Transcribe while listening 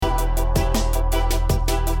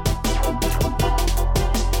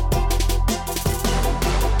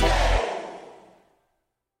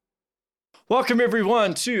Welcome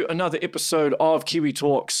everyone to another episode of Kiwi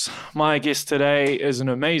Talks. My guest today is an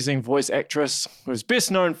amazing voice actress who is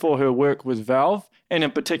best known for her work with Valve, and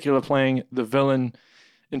in particular playing the villain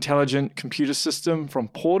intelligent computer system from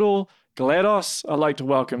Portal, GLaDOS. I'd like to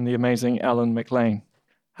welcome the amazing Ellen McLain.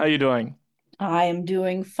 How are you doing? I am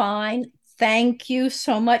doing fine. Thank you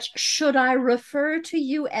so much. Should I refer to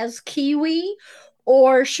you as Kiwi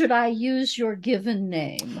or should I use your given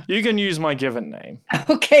name? You can use my given name.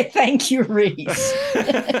 Okay, thank you, Reese.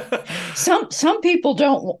 Some people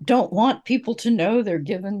don't want people to know their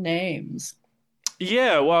given names.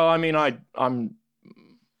 Yeah, well, I mean, I'm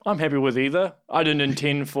happy with either. I didn't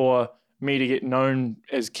intend for me to get known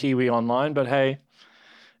as Kiwi online, but hey,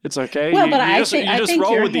 it's okay. Well, You, but you I just think you I just think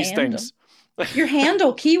roll your with these handle things. your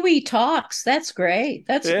handle Kiwi Talks. That's great.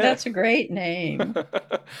 That's Yeah. that's a great name.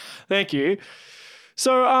 Thank you.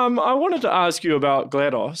 So, I wanted to ask you about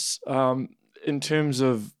GLaDOS, in terms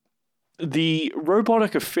of the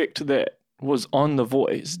robotic effect that was on the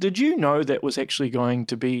voice. Did you know that was actually going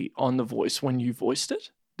to be on the voice when you voiced it?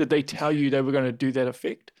 Did they tell you they were going to do that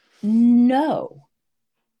effect? No,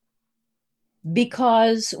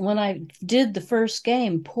 because when I did the first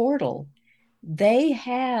game, Portal, they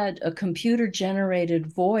had a computer generated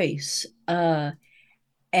voice and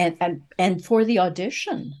for the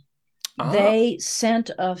audition Ah, they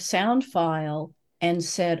sent a sound file and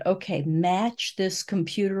said, okay, match this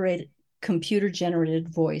computer generated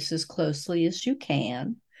voice as closely as you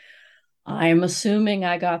can. I'm assuming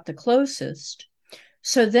I got the closest.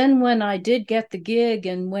 So then when I did get the gig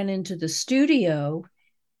and went into the studio,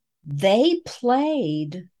 they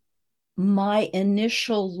played my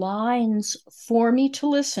initial lines for me to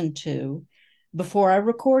listen to before I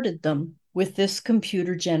recorded them with this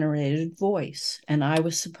computer generated voice. And I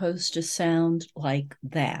was supposed to sound like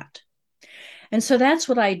that. And so that's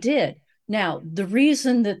what I did. Now, the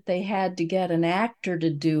reason that they had to get an actor to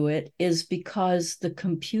do it is because the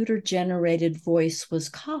computer generated voice was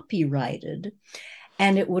copyrighted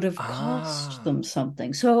and it would have cost ah, them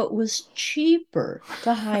something. So it was cheaper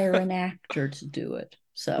to hire an actor to do it.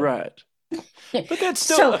 So right. But that's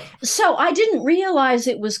so still, so I didn't realize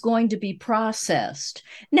it was going to be processed.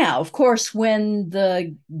 Now, of course, when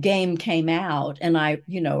the game came out and I,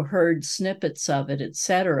 heard snippets of it,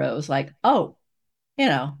 etc., it was like, oh,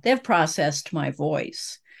 they've processed my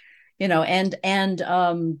voice. And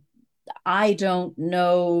I don't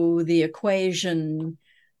know the equation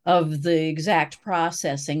of the exact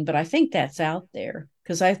processing, but I think that's out there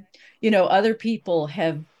because other people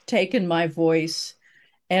have taken my voice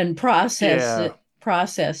and yeah.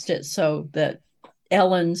 processed it so that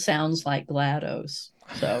Ellen sounds like GLaDOS.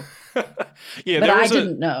 So, Yeah, but I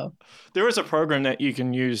didn't know. there is a program that you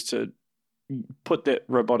can use to put that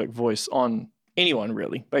robotic voice on anyone,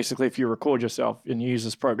 really. Basically, if you record yourself and you use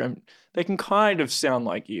this program, they can kind of sound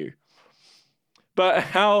like you. But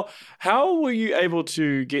how were you able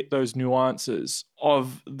to get those nuances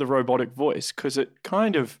of the robotic voice? Because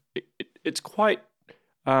it's quite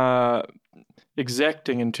uh,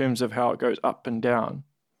 exacting in terms of how it goes up and down.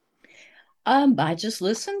 I just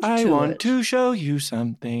listened I to want it. to show you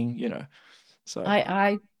something. So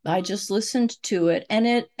I just listened to it, and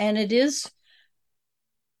it is,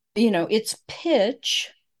 it's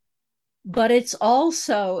pitch, but it's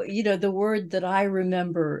also, the word that I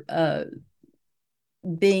remember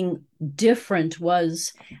being different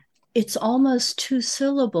was it's almost two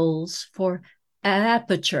syllables for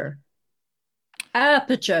aperture,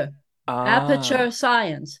 aperture, aperture ah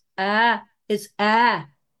science. Ah, it's ah.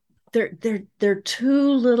 They're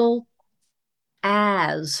two little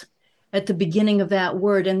as at the beginning of that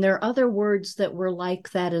word, and there are other words that were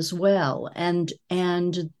like that as well, and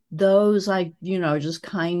those I just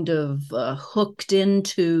kind of hooked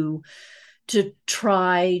into to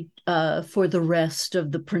try for the rest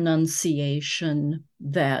of the pronunciation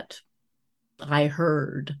that I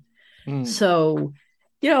heard. mm, So,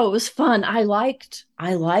 it was fun. I liked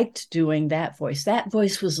doing that voice. That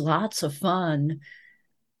voice was lots of fun.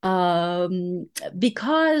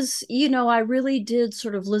 Because, I really did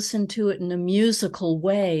sort of listen to it in a musical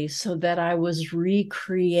way so that I was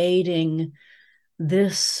recreating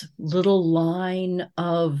this little line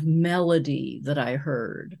of melody that I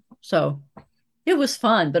heard. So it was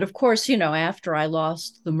fun. But of course, after I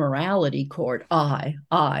lost the morality chord,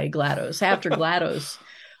 GLaDOS, after GLaDOS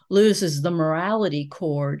loses the morality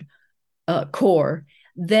core,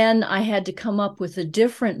 then I had to come up with a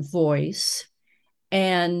different voice.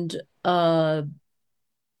 And, uh,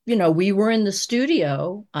 we were in the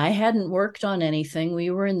studio. I hadn't worked on anything. We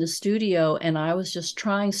were in the studio and I was just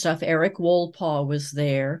trying stuff. Eric Wolpaw was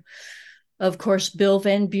there. Of course, Bill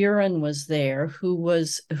Van Buren was there, who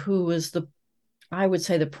was the I would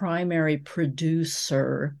say, the primary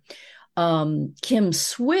producer. Kim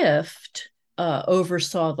Swift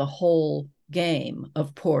oversaw the whole game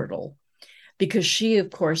of Portal because she,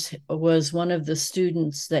 of course, was one of the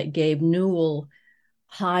students that Gabe Newell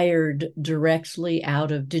hired directly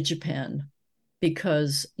out of DigiPen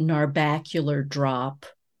because narbacular drop.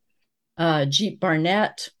 Jeep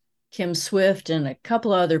Barnett, Kim Swift, and a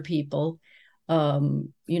couple other people,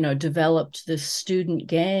 developed this student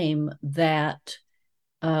game that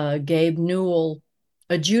Gabe Newell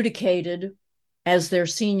adjudicated as their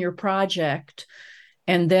senior project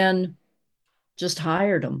and then just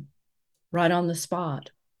hired them right on the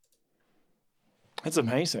spot. That's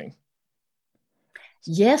amazing.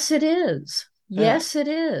 Yes, it is. Yeah. Yes, it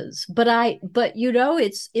is. But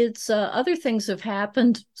it's other things have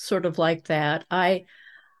happened sort of like that.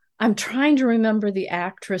 I'm trying to remember the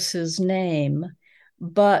actress's name,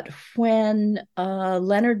 but when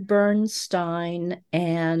Leonard Bernstein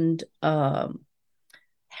and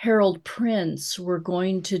Harold Prince were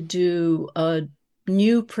going to do a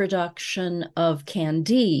new production of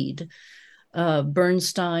Candide,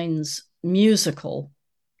 Bernstein's musical,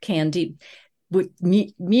 Candide,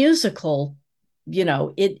 musical,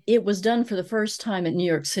 it was done for the first time at New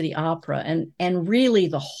York City Opera, and really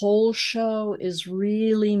the whole show is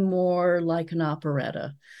really more like an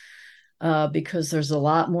operetta because there's a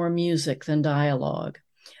lot more music than dialogue.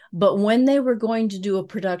 But when they were going to do a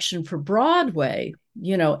production for Broadway,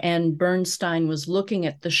 and Bernstein was looking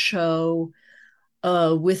at the show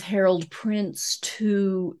with Harold Prince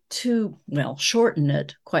to well, shorten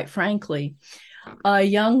it, quite frankly, a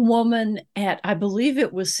young woman at, I believe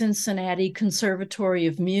it was Cincinnati Conservatory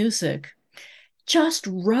of Music, just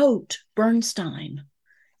wrote Bernstein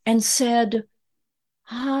and said,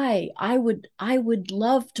 "Hi, I would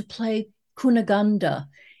love to play Cunegonde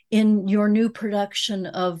in your new production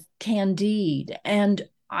of Candide." And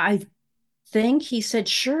I think he said,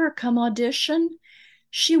 "Sure, come audition."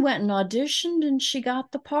 She went and auditioned and she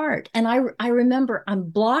got the part. And I remember, I'm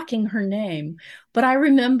blocking her name, but I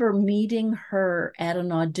remember meeting her at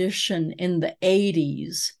an audition in the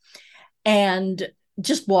 80s and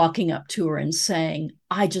just walking up to her and saying,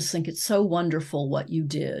 "I just think it's so wonderful what you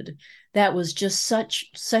did. That was just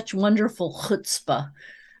such wonderful chutzpah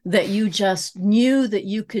that you just knew that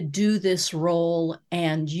you could do this role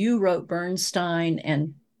and you wrote Bernstein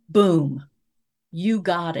and boom, you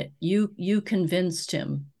got it. You convinced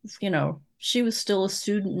him." She was still a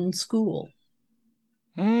student in school.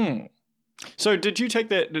 Hmm. So did you take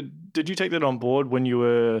that on board when you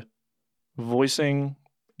were voicing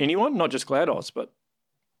anyone, not just GLaDOS, but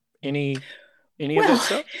any of that Well,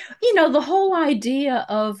 stuff? the whole idea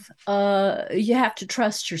of you have to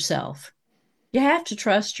trust yourself. You have to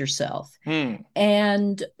trust yourself. Hmm.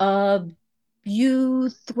 And you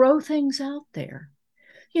throw things out there.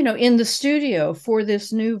 In the studio for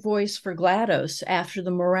this new voice for GLaDOS after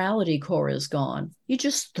the morality core is gone, you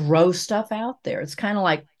just throw stuff out there. It's kind of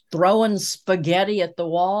like throwing spaghetti at the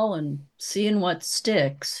wall and seeing what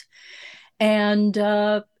sticks. And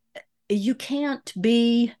you can't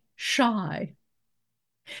be shy.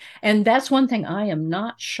 And that's one thing, I am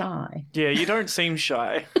not shy. Yeah, you don't seem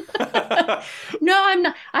shy. No, I'm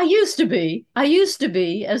not. I used to be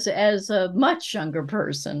as a much younger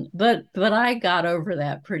person, but I got over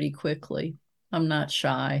that pretty quickly. I'm not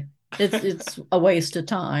shy. It's a waste of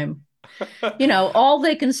time. All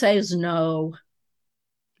they can say is no.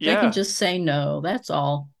 They can Yeah, just say no. That's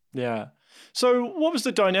all. yeah. So what was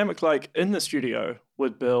the dynamic like in the studio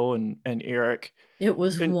with Bill and Eric? It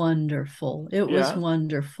was And wonderful. It was yeah,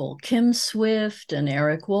 wonderful. Kim Swift and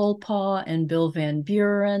Eric Wolpaw and Bill Van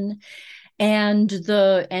Buren and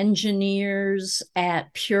the engineers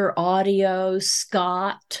at Pure Audio.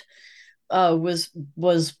 Scott was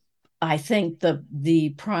I think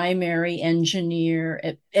the primary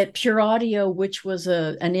engineer at Pure Audio, which was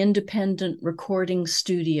an independent recording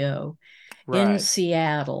studio in right.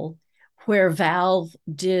 Seattle, where Valve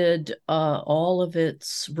did all of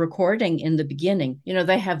its recording in the beginning.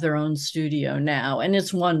 They have their own studio now, and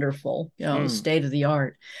it's wonderful, Hmm. state of the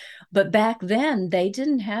art. But back then, they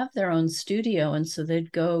didn't have their own studio, and so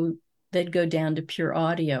they'd go down to Pure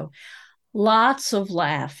Audio. Lots of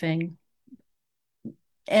laughing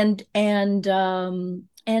and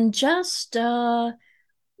just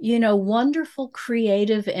wonderful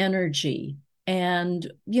creative energy.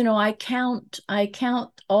 And I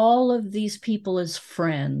count all of these people as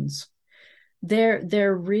friends.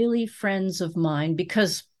 They're really friends of mine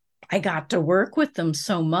because I got to work with them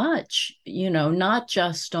so much, not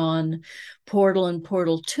just on Portal and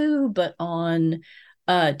Portal 2, but on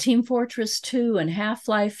Team Fortress 2 and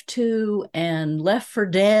Half-Life 2 and Left 4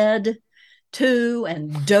 Dead, 2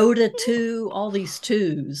 and Dota 2, all these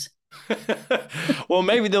twos. Well,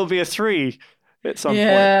 maybe there'll be a 3 at some point.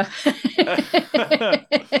 Yeah.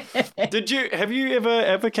 Have you ever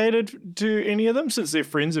advocated to any of them since they're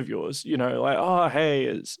friends of yours? You know, like, oh, hey,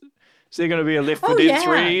 is there going to be a Left 4 Oh Dead yeah,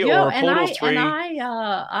 3 or a Portal and 3?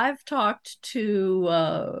 I've talked to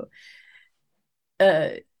uh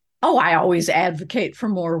oh, I always advocate for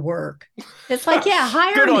more work. It's like, yeah,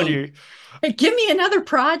 hire Good on me. you. Give me another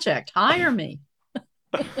project. Hire me.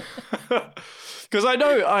 Because I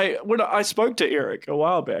know when I spoke to Eric a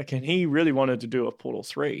while back, and he really wanted to do a Portal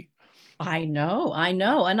 3. I know.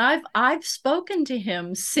 And I've spoken to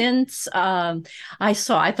him since I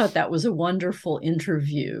thought that was a wonderful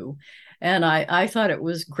interview. And I thought it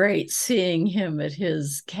was great seeing him at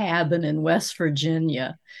his cabin in West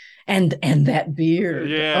Virginia. And that beard.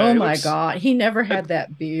 Yeah, Oh he my looks. God. He never had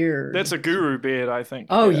that beard. That's a guru beard, I think.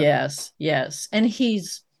 Oh Yeah. yes, yes. And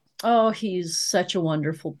he's such a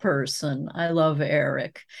wonderful person. I love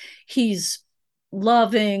Eric. He's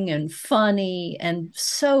loving and funny and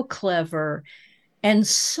so clever and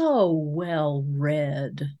so well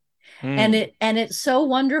read. Hmm. And it's so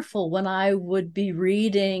wonderful when I would be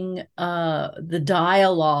reading the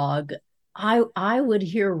dialogue, I would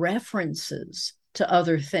hear references to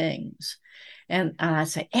other things. And I'd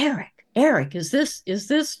say, Eric, is this,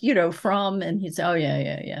 from, and he'd say, oh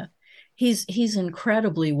yeah. He's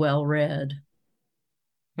incredibly well read.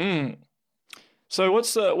 Hmm. So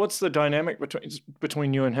what's the dynamic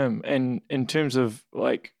between you and him? And in terms of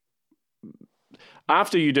like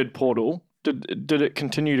after you did Portal, did it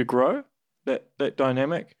continue to grow that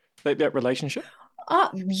dynamic, that relationship?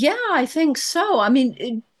 Yeah, I think so. I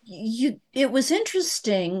mean, it was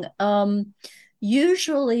interesting.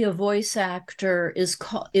 Usually a voice actor is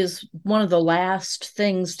one of the last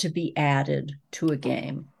things to be added to a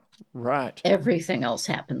game. Right. Everything else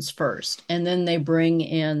happens first, and then they bring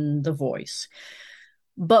in the voice.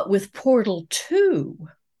 But with Portal 2,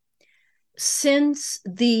 since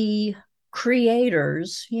the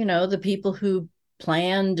creators, the people who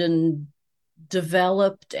planned and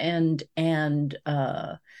developed and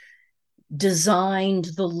designed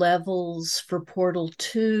the levels for Portal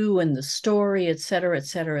 2 and the story, et cetera, et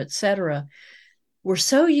cetera, et cetera, were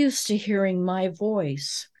so used to hearing my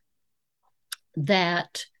voice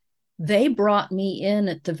that they brought me in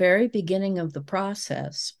at the very beginning of the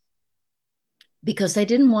process because they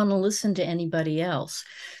didn't want to listen to anybody else.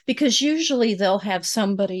 Because usually they'll have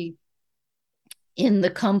somebody in the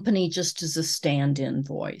company just as a stand-in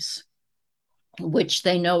voice, which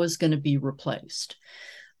they know is going to be replaced.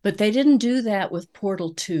 But they didn't do that with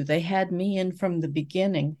Portal 2. They had me in from the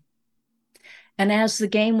beginning. And as the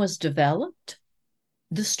game was developed,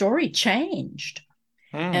 the story changed.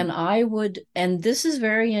 Hmm. And this is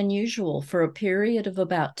very unusual, for a period of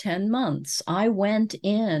about 10 months, I went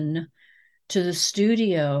in to the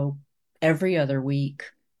studio every other week,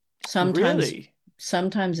 sometimes Really?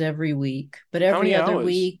 sometimes every week, but How every many other hours?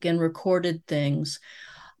 week, and recorded things.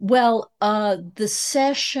 Well, the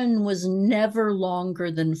session was never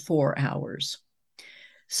longer than 4 hours.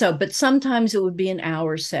 So, but sometimes it would be an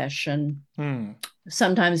hour session, Hmm.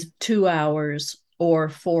 sometimes 2 hours or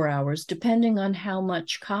 4 hours, depending on how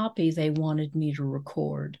much copy they wanted me to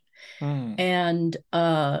record. Hmm. And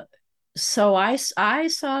so I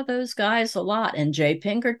saw those guys a lot, and Jay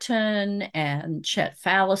Pinkerton and Chet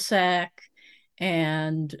Falasek,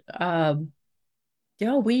 and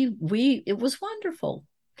we it was wonderful.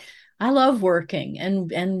 I love working,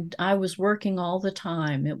 and I was working all the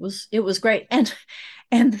time. It was great.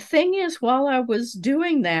 And the thing is, while I was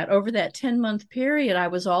doing that over that 10-month period, I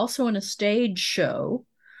was also in a stage show.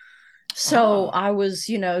 So Ah. I was,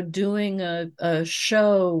 doing a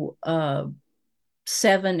show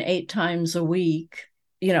 7, 8 times a week,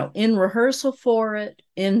 in rehearsal for it,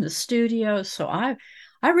 in the studio. So I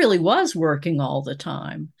really was working all the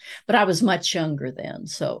time, but I was much younger then.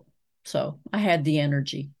 So I had the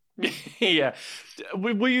energy. Yeah.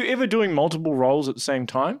 Were you ever doing multiple roles at the same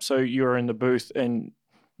time? So you were in the booth and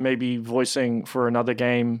maybe voicing for another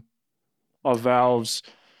game of Valve's,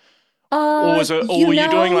 Uh, or you were you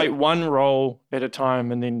doing like know, one role at a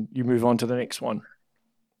time and then you move on to the next one?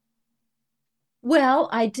 well,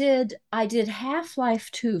 I did Half-Life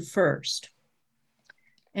 2 first.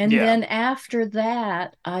 And Yeah. then after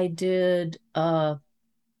that, I did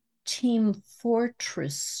Team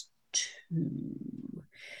Fortress 2.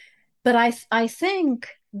 But I think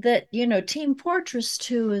that, Team Fortress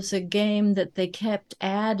 2 is a game that they kept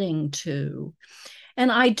adding to.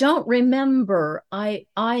 And I don't remember. I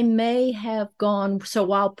may have gone, so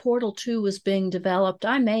while Portal 2 was being developed,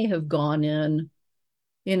 I may have gone in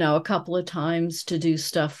a couple of times to do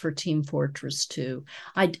stuff for Team Fortress 2.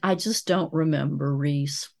 I just don't remember,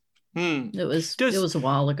 Reese. Hmm. It Does was a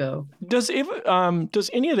while ago. does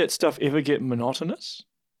any of that stuff ever get monotonous?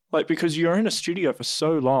 Like because you're in a studio for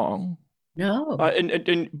so long, No.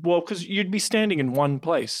 and well, because you'd be standing in one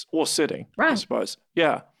place or sitting, I Right. suppose.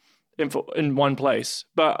 Yeah, in one place.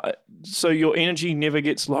 But so your energy never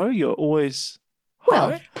gets low. You're always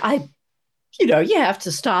Well, high. you have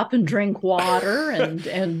to stop and drink water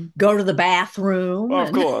and go to the bathroom Of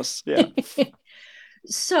and course, yeah.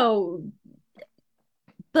 so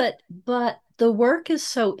but the work is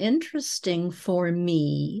so interesting for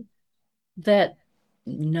me that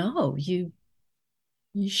no, you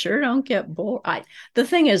sure don't get bored. The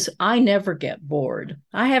thing is, I never get bored.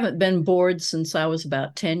 I haven't been bored since I was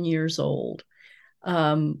about 10 years old.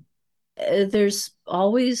 Um, there's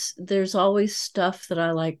always stuff that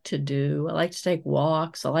I like to do. I like to take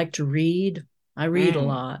walks. I like to read. I read a Mm,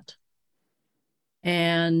 lot.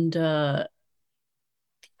 And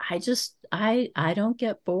I don't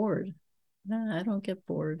get bored. No, I don't get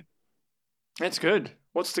bored. that's good.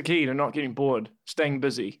 What's the key to not getting bored? Staying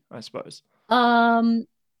busy, I suppose. Um,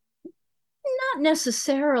 Not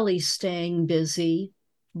necessarily staying busy,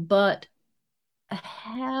 but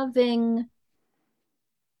having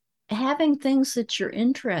having things that you're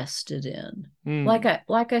interested in. Like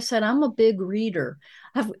Hmm. I said, I'm a big reader.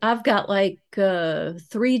 I've got like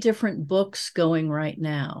three different books going right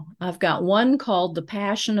now. I've got one called The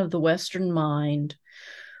Passion of the Western Mind,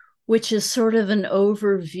 which is sort of an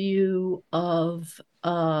overview of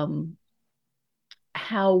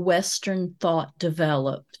how Western thought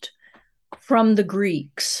developed from the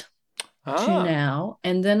Greeks to Ah. now.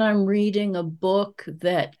 And then I'm reading a book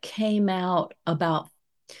that came out about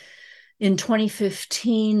in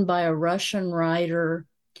 2015 by a Russian writer,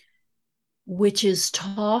 which is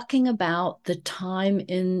talking about the time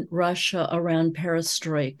in Russia around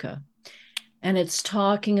perestroika. And it's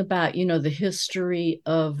talking about, the history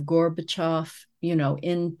of Gorbachev,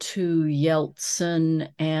 into Yeltsin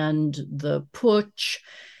and the putsch.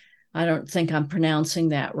 I don't think I'm pronouncing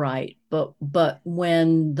that right, but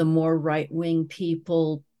when the more right-wing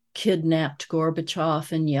people kidnapped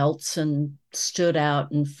Gorbachev and Yeltsin stood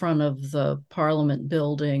out in front of the parliament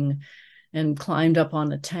building and climbed up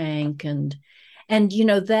on a tank and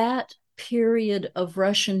that period of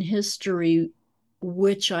Russian history,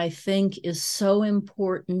 which I think is so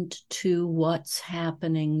important to what's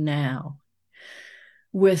happening now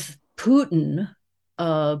with Putin,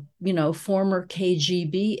 former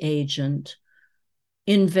KGB agent,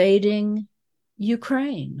 invading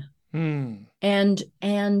Ukraine. Hmm. And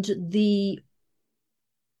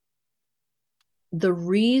the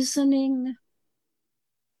reasoning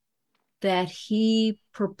that he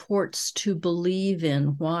purports to believe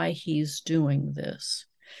in why he's doing this.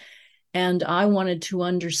 And I wanted to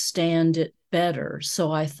understand it better.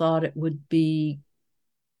 So I thought it would be,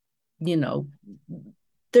 you know,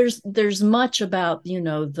 there's much about,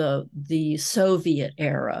 the Soviet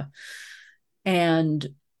era and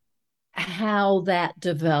how that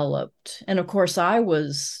developed. And of course, I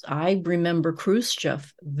remember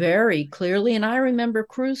Khrushchev very clearly. And I remember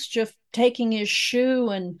Khrushchev taking his shoe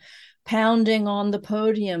and pounding on the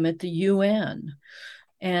podium at the UN.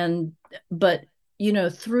 And, but,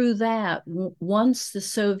 through that, once the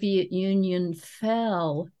Soviet Union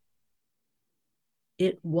fell,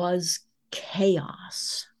 it was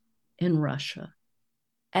chaos in Russia,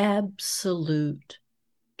 absolute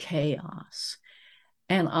chaos.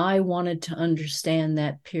 And I wanted to understand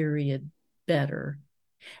that period better.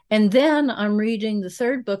 And then I'm reading the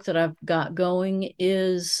third book that I've got going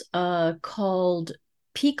is called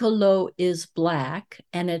Piccolo is Black,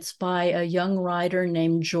 and it's by a young writer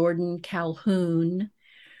named Jordan Calhoun,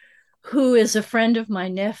 who is a friend of my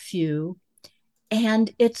nephew.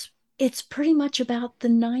 And it's pretty much about the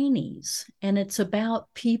 90s, and it's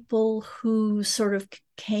about people who sort of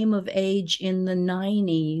came of age in the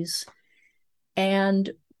 90s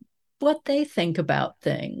and what they think about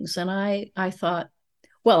things. And I thought,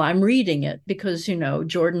 well, I'm reading it because,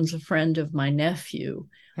 Jordan's a friend of my nephew,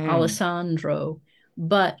 Hmm. Alessandro.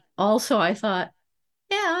 But also I thought,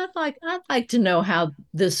 yeah, I'd like to know how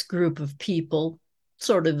this group of people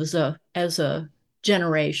sort of as a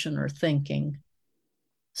generation are thinking. Hmm.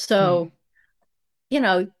 So,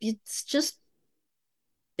 it's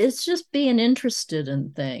just being interested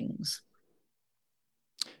in things.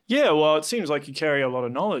 Yeah, well, it seems like you carry a lot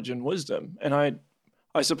of knowledge and wisdom, and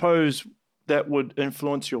I suppose that would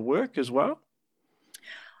influence your work as well.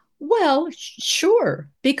 Well, sure,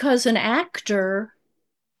 because an actor,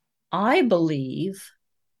 I believe,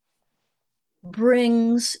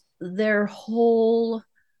 brings their whole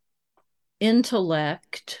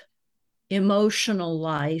intellect, emotional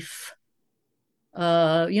life,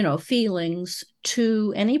 feelings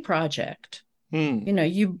to any project. Hmm.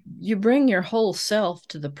 You bring your whole self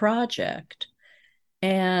to the project,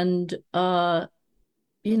 and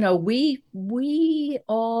we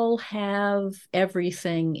all have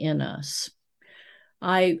everything in us.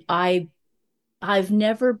 I've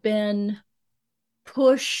never been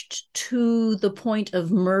pushed to the point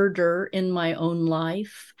of murder in my own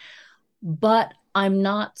life, but I'm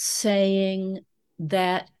not saying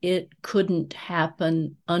that it couldn't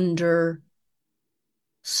happen under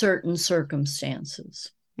certain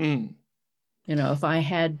circumstances. Hmm. If I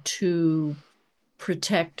had to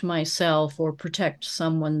protect myself or protect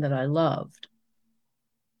someone that I loved,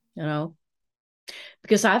 you know,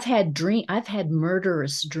 because I've had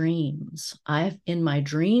murderous dreams. In my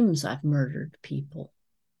dreams I've murdered people.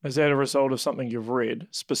 Is that a result of something you've read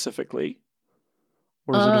specifically?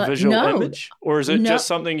 Or is it a visual No, image? Or is it no. just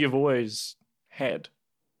something you've always had?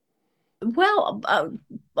 Well,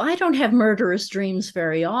 I don't have murderous dreams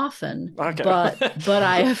very often, Okay. but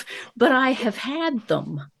I have had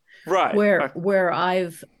them Right. where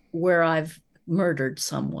I've murdered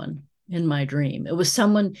someone in my dream. It was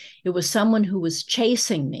someone who was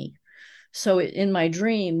chasing me. So in my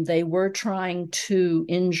dream, they were trying to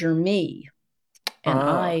injure me, and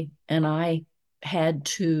Ah. I had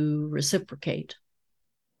to reciprocate.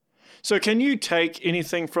 So can you take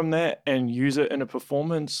anything from that and use it in a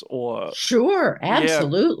performance or Sure, yeah,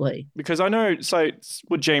 absolutely. because I know so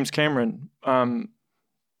with James Cameron,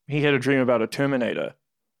 he had a dream about a Terminator.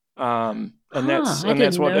 And Huh, that's I and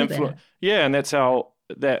that's didn't what know that. yeah, and that's how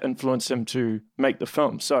that influenced him to make the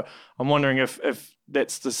film. So I'm wondering if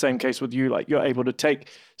that's the same case with you, like you're able to take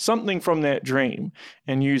something from that dream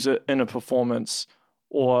and use it in a performance,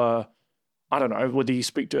 or I don't know, would he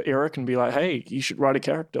speak to Eric and be like, hey, you should write a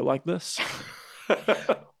character like this?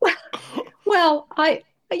 Well,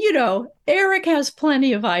 Eric has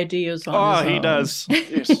plenty of ideas on Oh, his he own. does.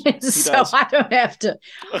 Yes, he So does.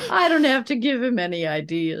 I don't have to give him any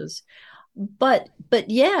ideas. But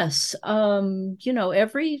yes,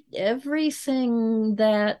 everything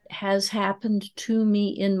that has happened to me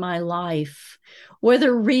in my life,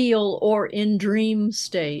 whether real or in dream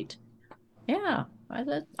state, yeah,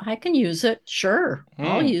 I can use it. Sure,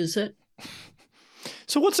 I'll Hmm. use it.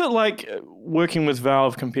 So what's it like working with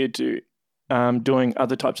Valve compared to doing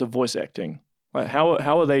other types of voice acting? Like how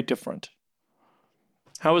are they different?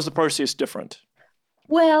 How is the process different?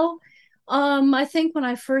 Well, I think when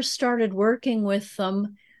I first started working with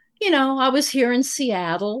them, I was here in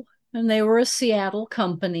Seattle, and they were a Seattle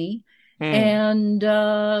company, Hmm. and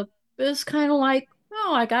it was kind of like,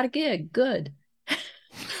 oh, I got a gig, good,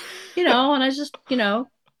 and I just,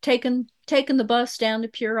 taking the bus down to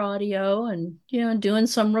Pure Audio, and doing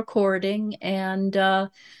some recording, and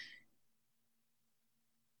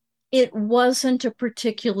it wasn't a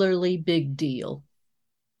particularly big deal.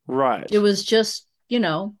 It Right. was just,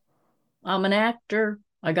 I'm an actor.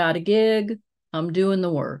 I got a gig. I'm doing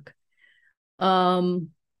the work.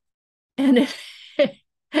 Um, and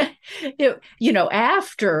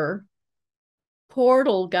after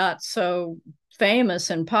Portal got so famous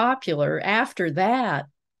and popular, after that,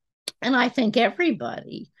 and I think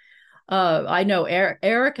everybody, I know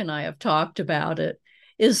Eric and I have talked about it,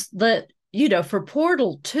 is that, for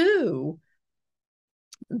Portal 2,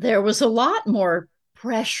 there was a lot more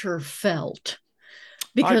pressure felt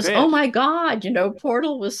I because, oh bet. my God,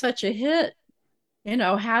 Portal was such a hit.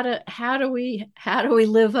 How do we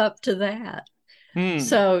live up to that? Hmm.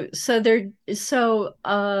 So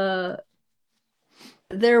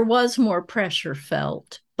there was more pressure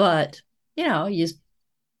felt, but you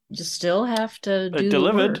still have to It do the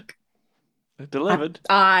delivered. work. It I, delivered.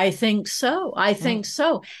 I think so. I Hmm. think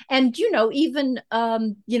so. And even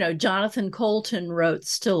Jonathan Colton wrote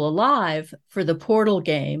Still Alive for the Portal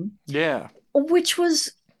game, Yeah. which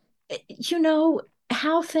was, you know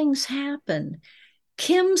how things happen.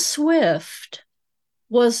 Kim Swift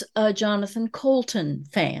was a Jonathan Colton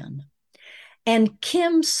fan. And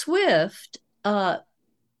Kim Swift,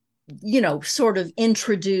 sort of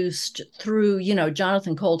introduced through,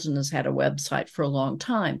 Jonathan Colton has had a website for a long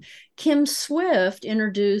time. Kim Swift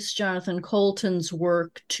introduced Jonathan Colton's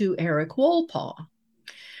work to Eric Wolpaw.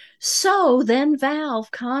 So then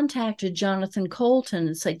Valve contacted Jonathan Colton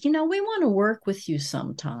and said, we want to work with you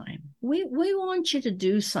sometime. We want you to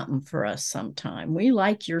do something for us sometime. We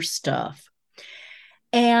like your stuff.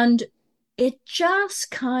 And it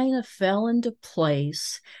just kind of fell into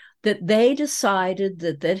place that they decided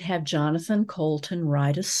that they'd have Jonathan Colton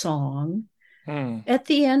write a song Hmm. at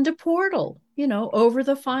the end of Portal, over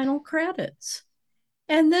the final credits.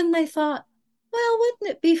 And then they thought, well,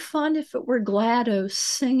 wouldn't it be fun if it were GLaDOS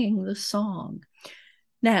singing the song?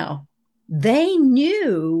 Now, they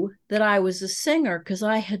knew that I was a singer because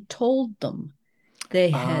I had told them. They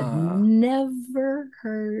had Ah, never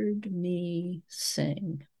heard me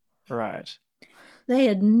sing. right. They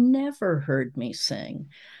had never heard me sing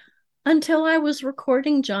until I was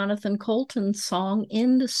recording Jonathan Colton's song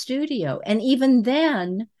in the studio. And even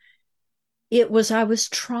then, I was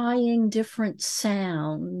trying different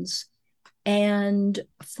sounds. And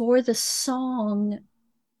for the song,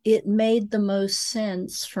 it made the most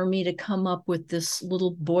sense for me to come up with this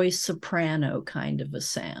little boy soprano kind of a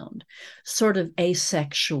sound, sort of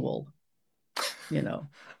asexual, you know.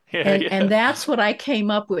 Yeah, And yeah. that's what I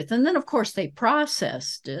came up with. And then of course they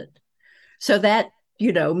processed it. So that,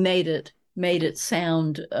 made it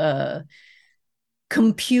sound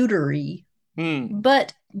computery. Hmm.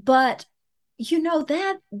 But that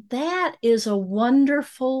is a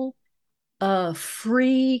wonderful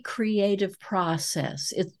free creative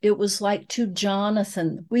process. It was like to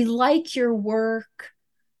Jonathan, we like your work,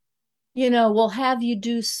 we'll have you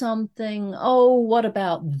do something. Oh, what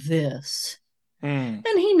about this? Hmm.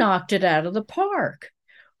 And he knocked it out of the park.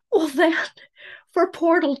 Well, then for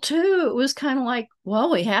Portal 2, it was kind of like,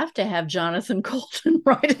 well, we have to have Jonathan Colton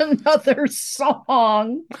write another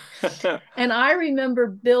song. And I remember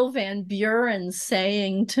Bill Van Buren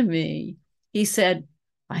saying to me, he said,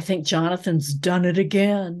 I think Jonathan's done it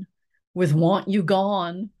again with Want You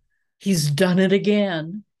Gone. He's done it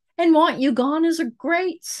again. And Want You Gone is a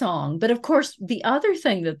great song. But of course, the other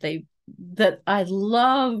thing that I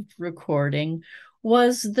loved recording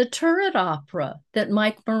was the turret opera that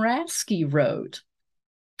Mike Moraski wrote,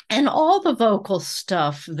 and all the vocal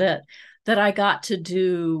stuff that I got to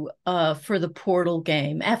do for the Portal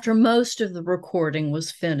game after most of the recording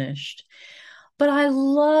was finished. But I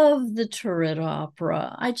love the turret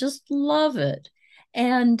opera. I just love it.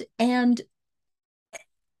 And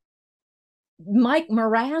Mike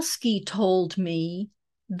Moraski told me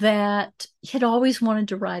that he'd always wanted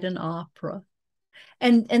to write an opera.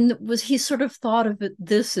 And was he sort of thought of it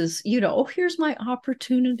this as, oh, here's my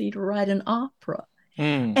opportunity to write an opera.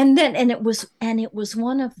 Hmm. And it was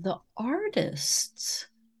one of the artists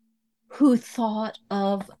who thought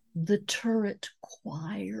of the turret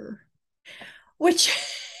choir, which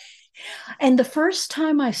and the first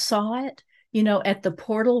time I saw it, at the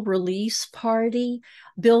Portal release party,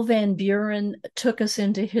 Bill Van Buren took us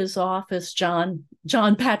into his office. John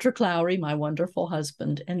Patrick Lowry, my wonderful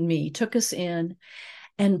husband, and me took us in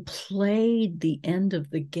and played the end of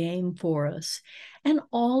the game for us. And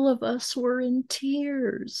all of us were in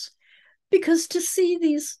tears because to see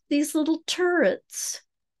these little turrets,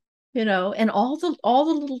 and all the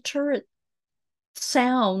little turret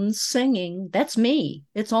sounds singing, that's me.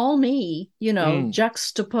 It's all me, Hmm.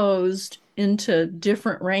 juxtaposed into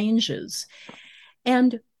different ranges.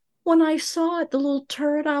 And when I saw it, the little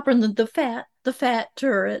turret opera and the fat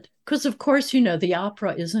turret, because of course, the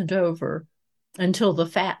opera isn't over until the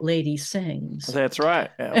fat lady sings. That's right.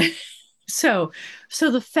 Yeah. So, so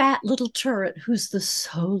the fat little turret who's the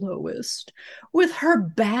soloist with her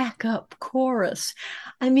backup chorus.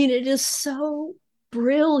 I mean, it is so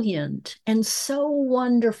brilliant and so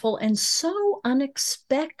wonderful and so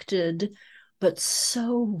unexpected, but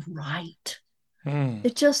so right. Hmm.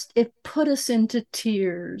 It put us into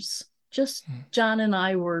tears. Just Hmm. John and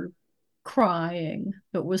I were crying.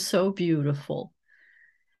 It was so beautiful.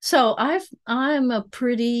 So I'm a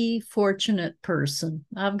pretty fortunate person.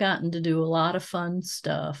 I've gotten to do a lot of fun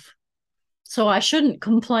stuff. So I shouldn't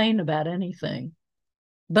complain about anything,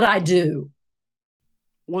 but I do.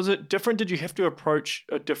 Was it different? Did you have to approach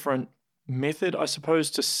a different method, I suppose,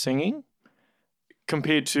 to singing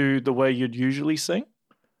compared to the way you'd usually sing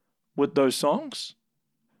with those songs?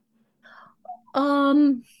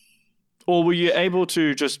 Um, Or were you able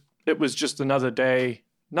to just, it was just another day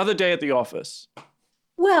at the office?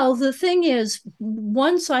 well, the thing is,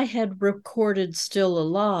 once I had recorded Still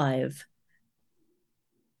Alive,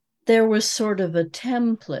 there was sort of a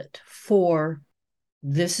template for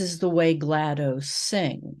this is the way GLaDOS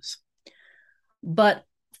sings. But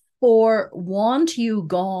for Want You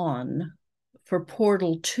Gone, for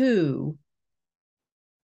Portal 2,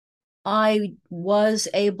 I was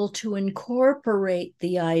able to incorporate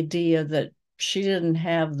the idea that she didn't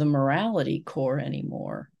have the morality core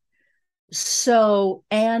anymore. So,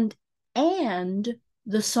 and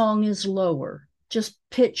the song is lower, just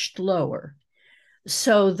pitched lower.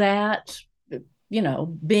 So that,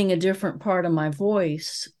 being a different part of my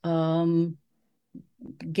voice,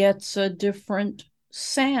 gets a different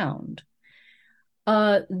sound.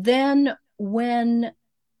 Then when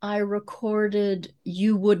I recorded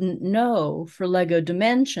You Wouldn't Know for Lego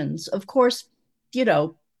Dimensions. Of course, you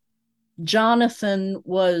know, Jonathan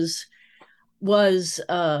was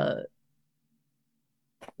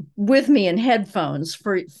with me in headphones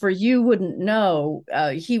for You Wouldn't Know.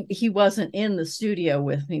 He wasn't in the studio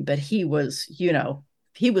with me, but he was,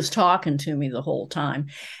 he was talking to me the whole time.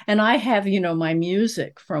 And I have, my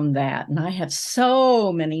music from that, and I have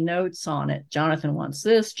so many notes on it. Jonathan wants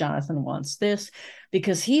this, Jonathan wants this,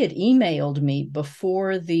 because he had emailed me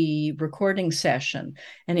before the recording session,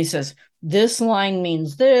 and he says, this line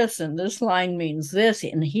means this and this line means this,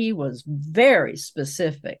 and he was very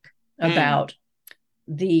specific about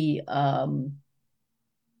the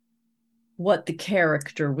what the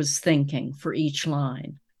character was thinking for each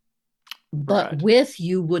line. But Right. with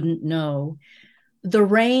You Wouldn't Know, the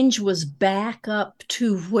range was back up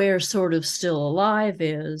to where sort of Still Alive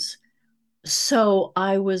is. So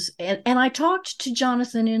I was, and I talked to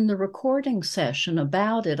Jonathan in the recording session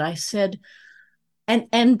about it. I said,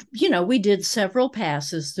 and we did several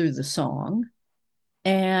passes through the song,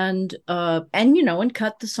 and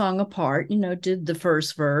cut the song apart, did the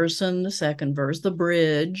first verse and the second verse, the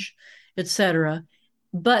bridge, etc.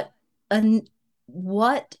 But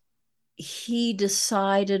what he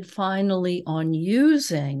decided finally on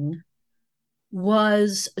using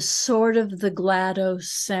was sort of the GLaDOS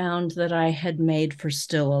sound that I had made for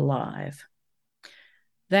Still Alive.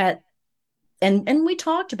 That and we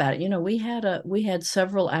talked about it. We had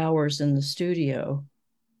several hours in the studio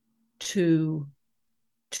to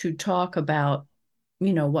talk about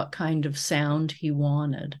what kind of sound he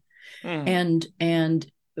wanted. And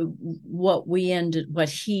what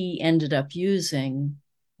he ended up using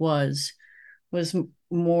was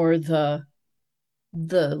more the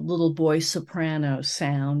little boy soprano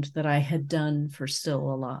sound that I had done for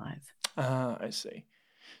Still Alive. Ah, I see.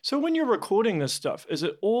 So when you're recording this stuff, is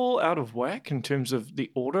it all out of whack in terms of the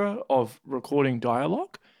order of recording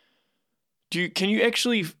dialogue? Can you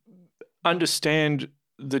actually understand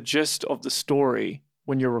the gist of the story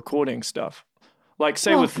when you're recording stuff? Like,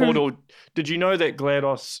 say, Well, with Portal, did you know that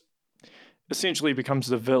GLaDOS essentially becomes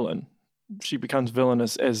the villain? She becomes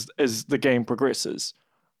villainous as the game progresses.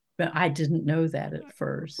 but I didn't know that at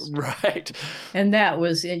first. Right. And that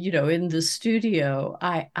was, in the studio,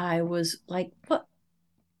 I was like, what,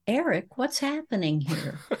 Eric, what's happening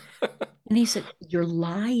here? And he said, you're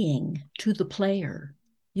lying to the player.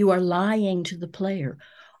 You are lying to the player.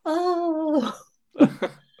 Oh,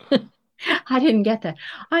 I didn't get that.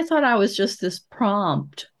 I thought I was just this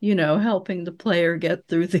prompt, helping the player get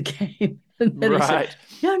through the game. And then he said,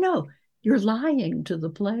 Right. no, you're lying to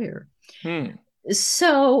the player. Hmm.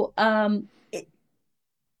 So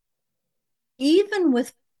even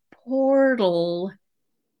with Portal,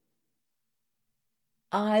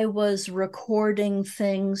 I was recording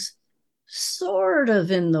things sort of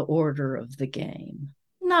in the order of the game.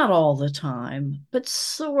 Not all the time, but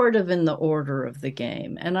sort of in the order of the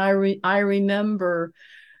game. And I remember,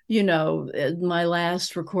 my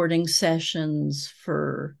last recording sessions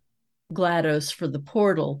for GLaDOS for the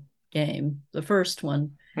Portal game, the first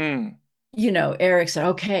one, Eric said,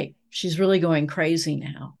 okay, she's really going crazy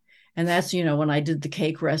now. And that's, when I did the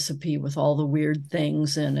cake recipe with all the weird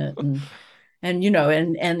things in it. And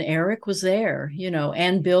Eric was there,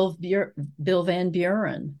 and Bill Van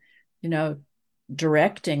Buren,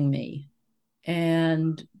 directing me.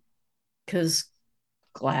 And because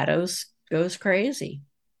GLaDOS goes crazy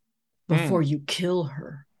before you kill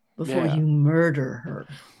her, before Yeah. you murder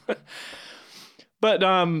her. But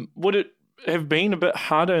would it have been a bit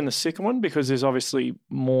harder in the second one because there's obviously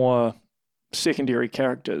more secondary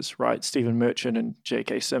characters, right? Stephen Merchant and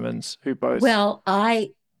J.K. Simmons, who both. Well,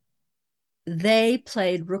 they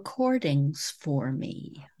played recordings for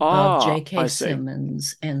me of J.K. I see.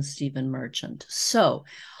 Simmons and Stephen Merchant. So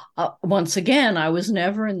once again, I was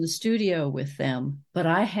never in the studio with them, but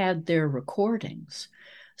I had their recordings.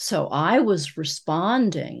 So I was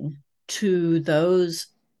responding to those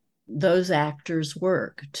actors'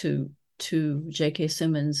 work, to J.K.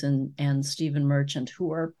 Simmons and Stephen Merchant,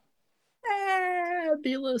 who are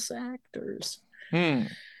fabulous actors.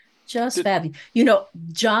 Just fabulous.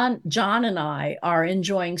 John and I are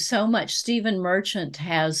enjoying so much. Stephen Merchant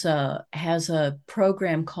has a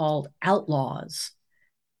program called Outlaws,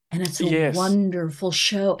 and it's a wonderful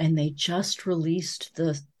show. And they just released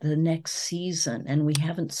the next season, and we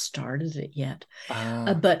haven't started it yet.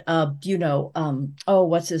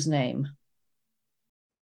 What's his name?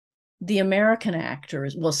 The American actor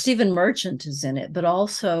is, well, Stephen Merchant is in it, but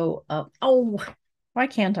also why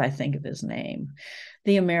can't I think of his name?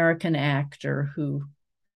 The American actor who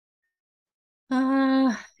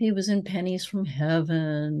He was in Pennies from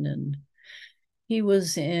Heaven, and he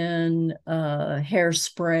was in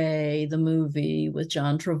Hairspray, the movie with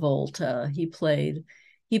John Travolta. He played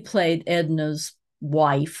Edna's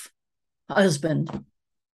husband.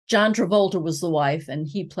 John Travolta was the wife, and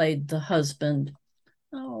he played the husband.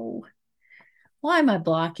 Oh, why am I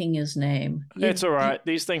blocking his name? It's all right.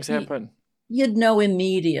 These things happen. You'd know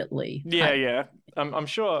immediately. Yeah, yeah. I'm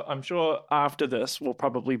sure. I'm sure after this, we'll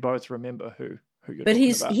probably both remember who you're But talking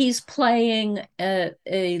he's about. he's playing a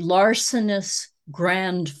larcenous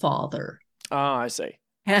grandfather, Ah, I see.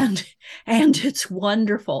 and it's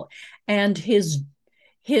wonderful. And his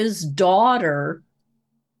daughter,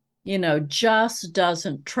 just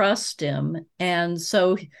doesn't trust him, and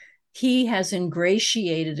so he has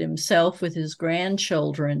ingratiated himself with his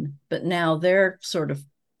grandchildren, but now they're sort of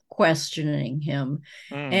questioning him.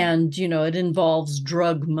 Mm. And it involves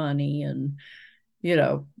drug money, and you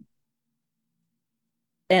know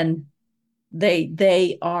and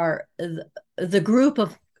they are the group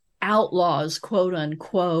of outlaws, quote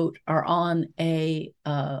unquote, are on a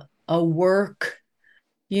work,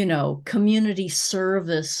 community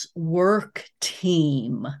service work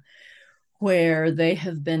team, where they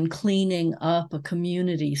have been cleaning up a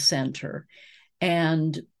community center,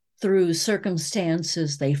 and through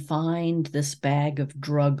circumstances they find this bag of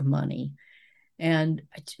drug money. And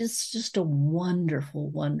it's just a wonderful,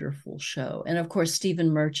 wonderful show. And of course, Stephen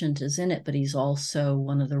Merchant is in it, but he's also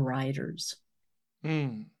one of the writers.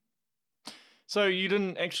 Mm. So you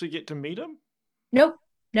didn't actually get to meet him? Nope,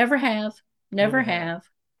 never have. Never Never have. have.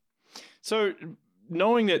 So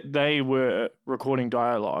knowing that they were recording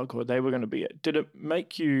dialogue or they were going to be it, did it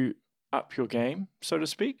make you up your game, so to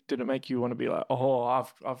speak? Did it make you want to be like, oh,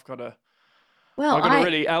 I've got to Well,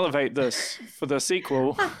 really elevate this for the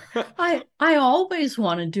sequel? I always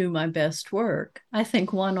want to do my best work. I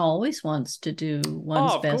think one always wants to do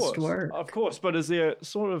one's best work. Of course. But is there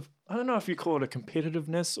sort of, I don't know if you call it a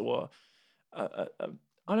competitiveness or I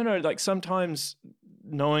don't know, like sometimes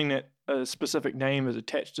knowing that a specific name is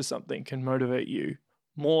attached to something can motivate you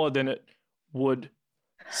more than it would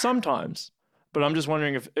sometimes. But I'm just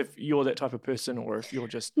wondering if you're that type of person or if you're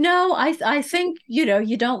just. No, I think, you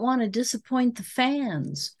don't want to disappoint the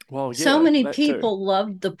fans. Well, So yeah, many that too. people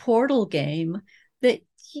loved the Portal game that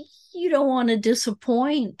you don't want to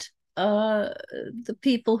disappoint the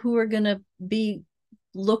people who are going to be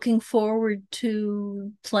looking forward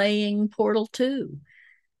to playing Portal 2.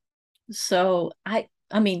 So I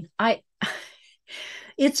mean,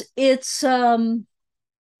 it's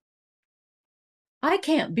I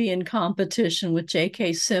can't be in competition with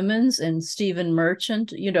J.K. Simmons and Stephen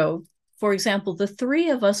Merchant. For example, the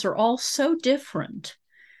three of us are all so different.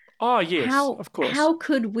 Oh, yes, How of course. how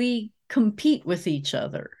could we compete with each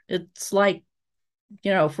other? It's like,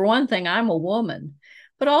 for one thing, I'm a woman,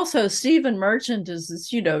 but also Stephen Merchant is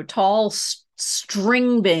this, tall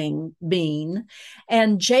string bean,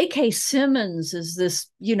 and J.K. Simmons is this,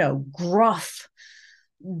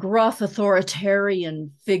 gruff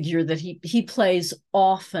authoritarian figure that he plays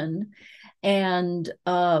often. And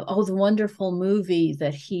the wonderful movie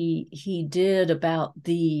that he did about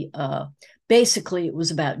the basically it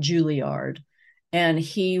was about Juilliard, and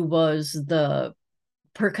he was the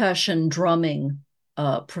percussion drumming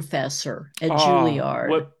professor at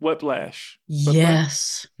Juilliard. Whiplash.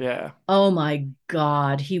 Yes. Yeah. Oh my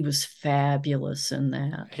God, he was fabulous in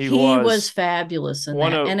that. He was fabulous in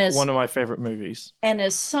one that. of one of my favorite movies. And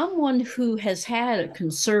as someone who has had a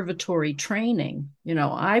conservatory training,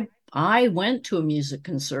 I went to a music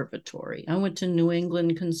conservatory. I went to New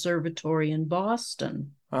England Conservatory in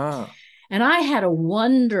Boston. Ah. And I had a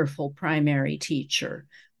wonderful primary teacher,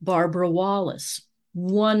 Barbara Wallace.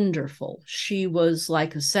 Wonderful. She was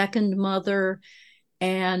like a second mother,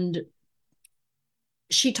 and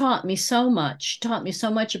she taught me so much. She taught me so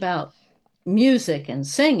much about music and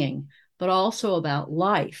singing, but also about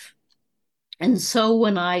life. And so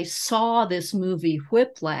when I saw this movie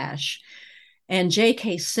Whiplash and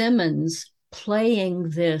J.K. Simmons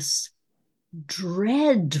playing this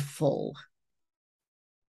dreadful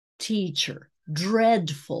teacher,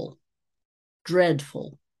 dreadful,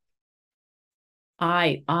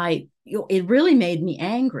 it really made me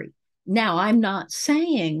angry. Now, I'm not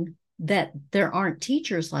saying that there aren't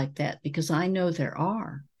teachers like that, because I know there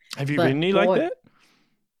are. Have you been any like that?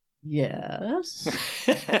 Yes.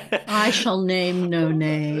 I shall name no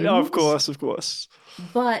names. Of course.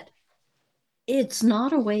 But it's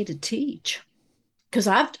not a way to teach. Because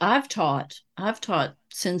I've taught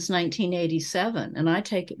since 1987, and I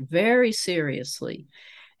take it very seriously.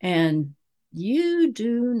 And you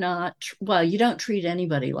don't treat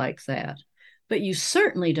anybody like that. but you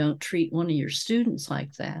certainly don't treat one of your students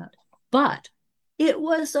like that. But it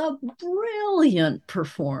was a brilliant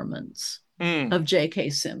performance of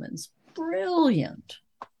J.K. Simmons. Brilliant.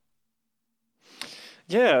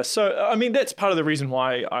 Yeah. So, I mean, that's part of the reason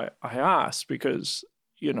why I asked, because,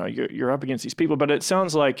 you know, you're up against these people, but it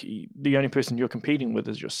sounds like the only person you're competing with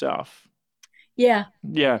is yourself. Yeah.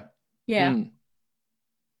 Yeah. Yeah.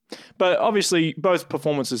 But obviously, both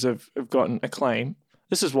performances have gotten acclaim.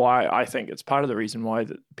 This is why I think it's part of the reason why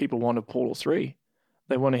that people wanted Portal 3.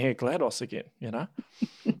 They want to hear GLaDOS again, you know?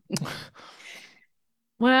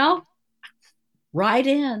 Well, write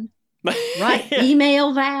in. Right.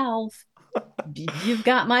 Email Valve. You've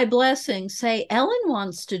got my blessing. Say, Ellen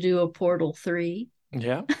wants to do a Portal 3.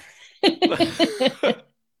 Yeah.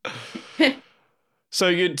 So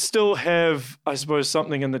you'd still have, I suppose,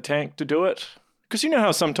 something in the tank to do it? Because you know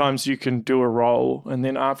how sometimes you can do a role and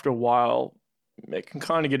then after a while it can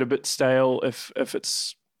kind of get a bit stale if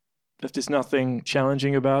there's nothing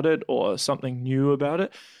challenging about it or something new about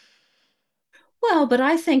it. Well, but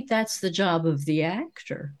I think that's the job of the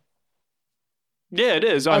actor. Yeah, it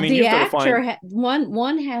is. I mean, The you've got to find actor,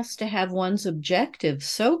 one has to have one's objective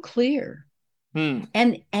so clear.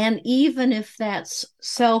 And even if that's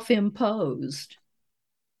self-imposed,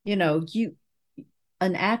 you know,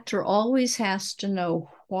 an actor always has to know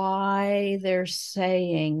why they're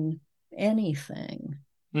saying anything.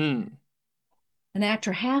 An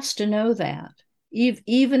actor has to know that,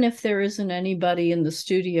 even if there isn't anybody in the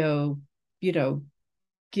studio, you know,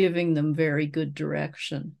 giving them very good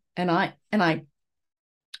direction. And I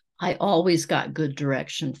always got good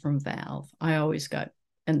direction from Valve. I always got,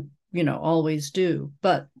 and you know, always do.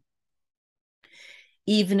 But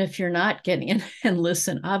even if you're not getting in, and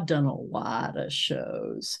listen, I've done a lot of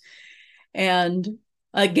shows. And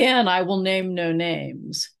again, I will name no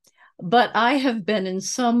names, but I have been in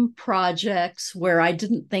some projects where I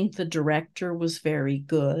didn't think the director was very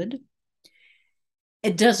good.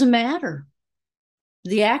 It doesn't matter.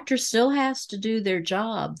 The actor still has to do their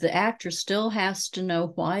job. The actor still has to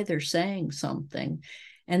know why they're saying something.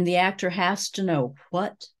 And the actor has to know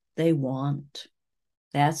what they want.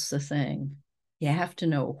 That's the thing. You have to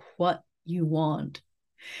know what you want.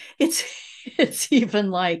 It's even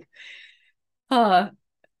like,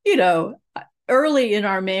 you know, early in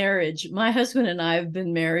our marriage, my husband and I have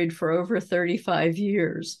been married for over 35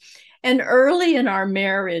 years. And early in our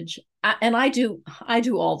marriage, I do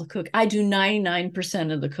all the cook. I do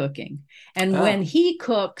 99% of the cooking. And when he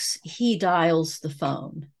cooks, he dials the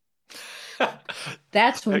phone.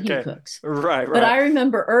 That's when he cooks. Right. But I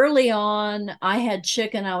remember early on, I had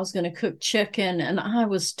chicken. I was going to cook chicken and I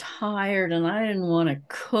was tired and I didn't want to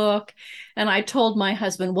cook. And I told my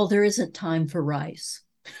husband, well, there isn't time for rice.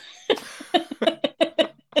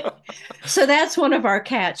 So that's one of our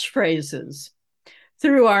catchphrases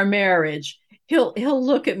through our marriage. He'll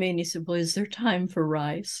look at me and he said, well, is there time for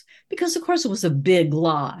rice? Because of course it was a big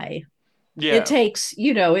lie. Yeah. It takes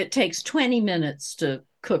 20 minutes to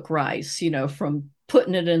cook rice, you know, from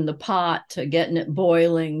putting it in the pot to getting it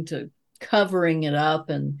boiling to covering it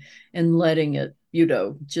up and letting it, you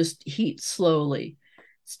know, just heat slowly.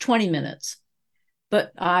 It's 20 minutes.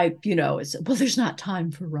 But it's, well, there's not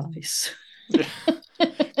time for rice.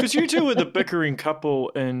 Because you two were the bickering couple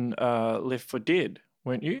in Left for Dead,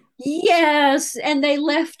 weren't you? Yes, and they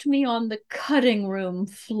left me on the cutting room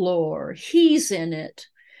floor. He's in it.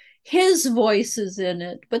 His voice is in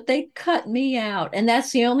it, but they cut me out. And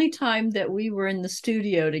that's the only time that we were in the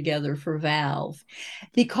studio together for Valve,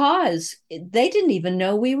 because they didn't even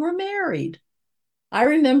know we were married. I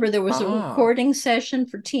remember there was a recording session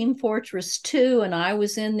for Team Fortress 2, and I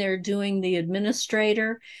was in there doing the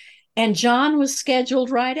administrator. And John was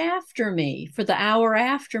scheduled right after me for the hour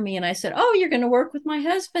after me. And I said, oh, you're going to work with my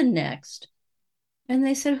husband next. And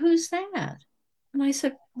they said, who's that? And I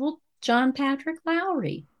said, well, John Patrick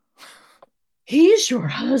Lowry. He's your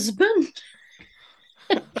husband?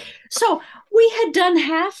 So we had done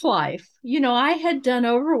Half-Life. You know, I had done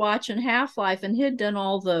Overwatch and Half-Life, and he had done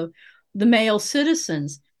all the male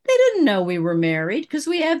citizens. They didn't know we were married because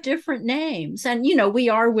we have different names. And, you know, we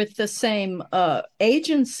are with the same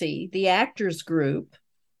agency, the Actors Group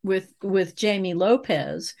with Jamie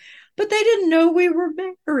Lopez, but they didn't know we were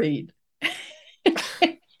married.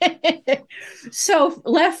 So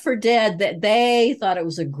Left for Dead, that they thought it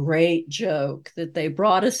was a great joke that they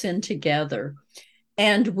brought us in together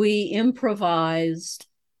and we improvised.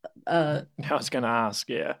 I was going to ask,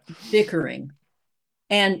 yeah. Bickering.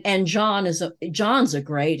 And John's a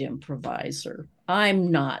great improviser.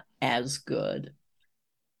 I'm not as good.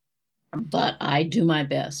 but I do my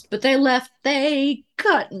best. But they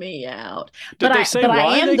cut me out. Did they say But I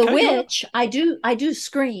why am they the cut you out? witch. I do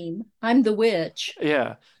scream. I'm the witch.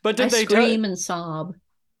 Yeah. But I did they tell scream and sob.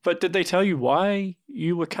 but did they tell you why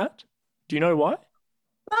you were cut? Do you know why?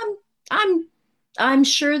 I'm I'm I'm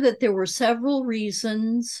sure that there were several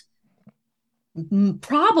reasons,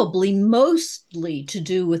 probably mostly to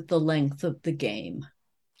do with the length of the game,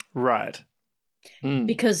 Right. Mm.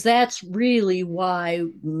 because that's really why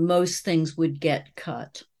most things would get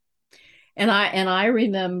cut. And I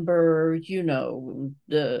remember,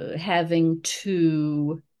 having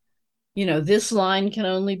to, this line can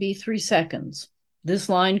only be 3 seconds. This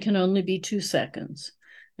line can only be 2 seconds.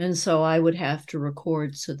 And so I would have to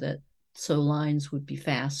record so lines would be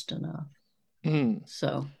fast enough. Mm.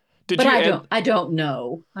 So, Did but you add I don't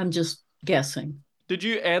know. I'm just guessing. did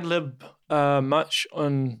you ad lib much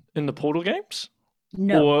on in the Portal games?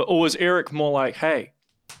 No. Or was Eric more like, hey,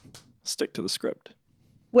 stick to the script?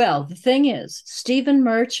 Well, the thing is, Stephen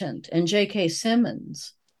Merchant and J.K.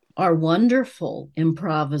 Simmons are wonderful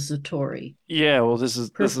improvisatory Yeah, well this is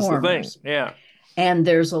the thing. performers. Yeah. And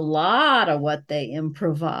there's a lot of what they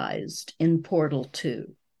improvised in Portal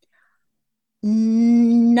 2.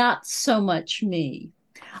 Not so much me.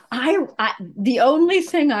 I the only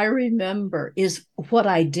thing I remember is what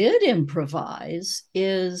I did improvise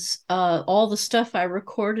is all the stuff I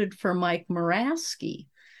recorded for Mike Moraski.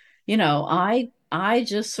 I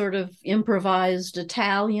just sort of improvised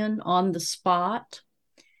Italian on the spot.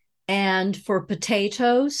 And for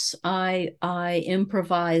potatoes, I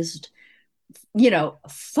improvised,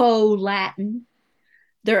 faux Latin.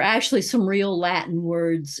 There are actually some real Latin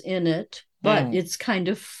words in it, but Mm. it's kind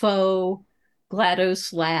of faux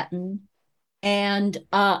GLaDOS Latin. And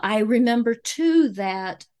I remember too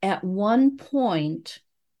that at one point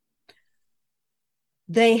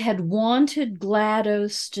they had wanted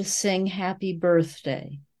GLaDOS to sing Happy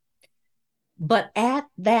Birthday. But at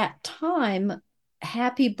that time,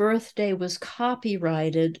 Happy Birthday was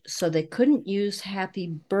copyrighted, so they couldn't use Happy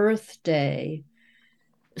Birthday.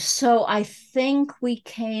 So I think we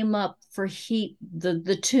came up for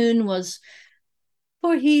the tune was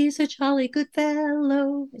for he's a jolly good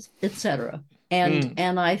fellow, etc. Mm.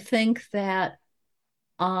 And I think that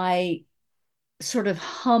I sort of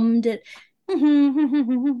hummed it.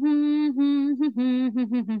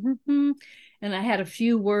 And I had a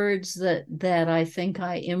few words that I think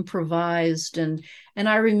I improvised, and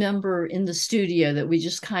I remember in the studio that we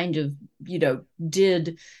just kind of,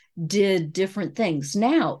 did different things.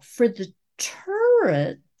 Now, for the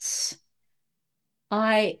turrets,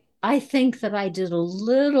 I think that I did a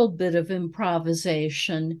little bit of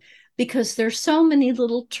improvisation because there's so many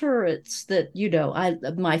little turrets that, I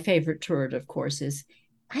my favorite turret, of course, is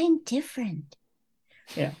I'm different.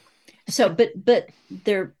 Yeah. So, but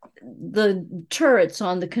they're the turrets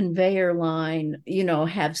on the conveyor line,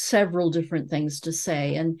 have several different things to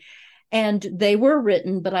say, and they were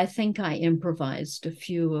written, but I think I improvised a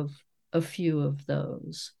few of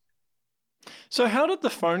those. So how did the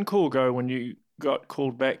phone call go when you got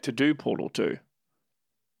called back to do Portal 2?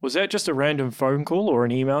 Was that just a random phone call or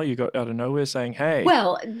an email you got out of nowhere saying, "Hey,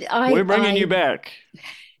 Well, we're I bringing you I back"?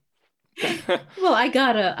 well, I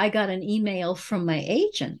got an email from my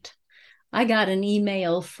agent. I got an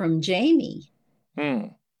email from Jamie Hmm.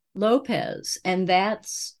 Lopez, and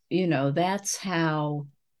that's how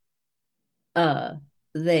uh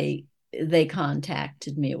they they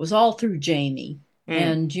contacted me. It was all through Jamie. Hmm.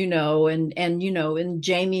 And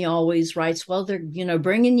Jamie always writes, well, they're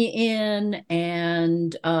bringing you in,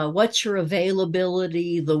 and what's your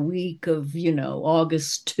availability the week of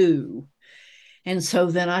August 2. And so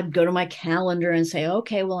then I'd go to my calendar and say,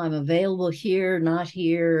 okay, well, I'm available here, not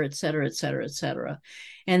here, et cetera, et cetera, et cetera.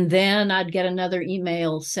 And then I'd get another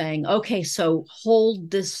email saying, okay, so hold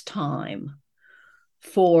this time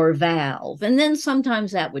for Valve. And then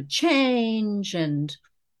sometimes that would change.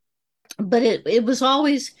 But it was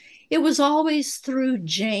always through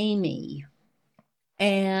Jamie.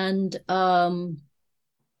 And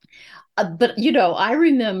but I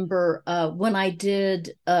remember when I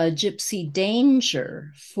did Gypsy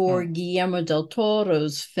Danger for Hmm. Guillermo del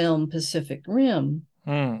Toro's film Pacific Rim.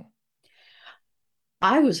 Hmm.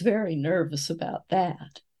 I was very nervous about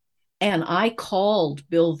that, and I called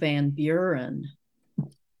Bill Van Buren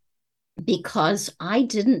because I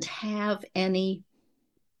didn't have any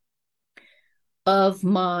of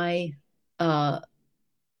my uh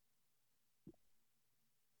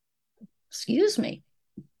excuse me,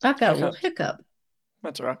 I've got a little Hiccups. hiccup.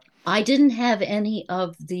 That's all right. I didn't have any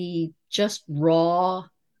of the just raw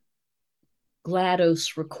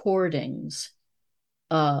GLaDOS recordings.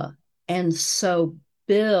 Uh, and so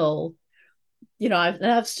Bill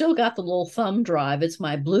I've still got the little thumb drive. It's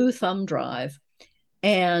my blue thumb drive.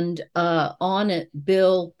 And on it,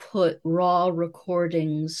 Bill put raw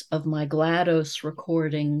recordings of my GLaDOS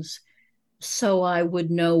recordings so I would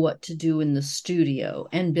know what to do in the studio.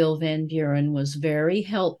 And Bill Van Buren was very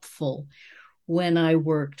helpful when I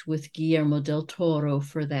worked with Guillermo del Toro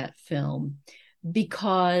for that film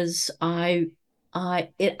because I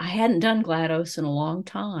hadn't done GLaDOS in a long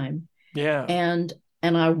time, Yeah. and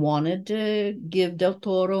I wanted to give Del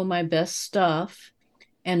Toro my best stuff,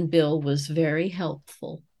 and Bill was very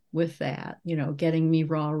helpful with that, getting me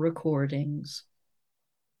raw recordings.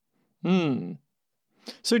 Hmm.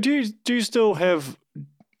 So do you still have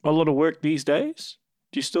a lot of work these days?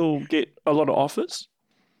 Do you still get a lot of offers?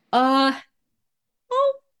 Uh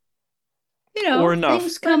oh, Or enough?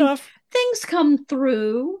 Enough. things come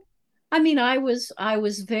through. I mean, I was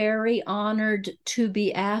very honored to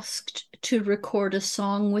be asked to record a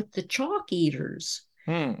song with the Chalk Eaters.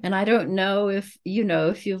 Hmm. And I don't know if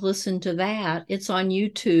you've listened to that. It's on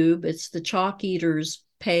YouTube. It's the Chalk Eaters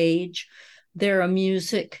page. They're a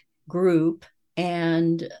music group,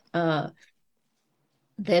 and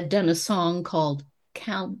they've done a song called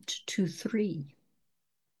Count to Three.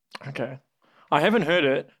 Okay. I haven't heard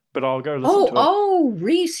it, but I'll go listen Oh, to it. oh,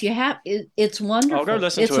 Reese, it's I'll go wonderful.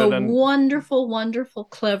 listen It's to a it and wonderful, wonderful,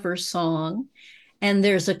 clever song. And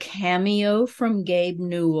there's a cameo from Gabe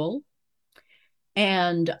Newell.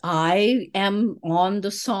 And I am on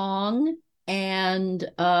the song. And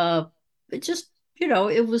it just,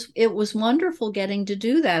 it was wonderful getting to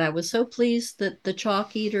do that. I was so pleased that the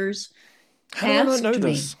Chalk Eaters how do I not know asked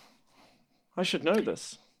me. this? I should know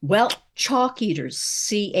this. Well, Chalk Eaters,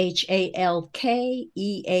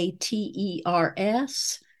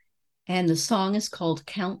 CHALKEATERS. And the song is called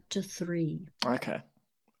Count to Three. Okay.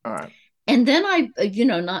 All right. And then I,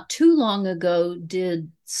 not too long ago,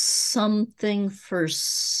 did something for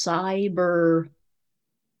cyber.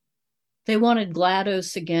 They wanted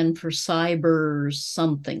GLaDOS again for cyber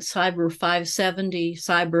something, cyber 570,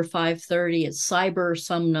 cyber 530. It's cyber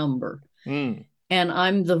some number. Hmm. And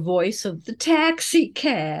I'm the voice of the taxi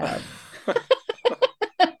cab.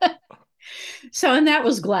 So, and that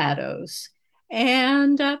was GLaDOS.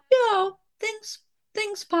 And,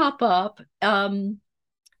 things pop up.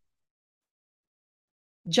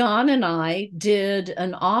 John and I did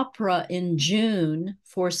an opera in June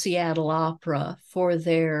for Seattle Opera for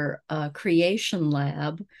their creation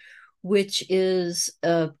lab, which is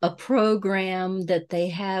a program that they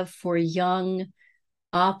have for young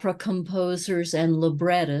opera composers and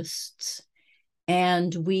librettists.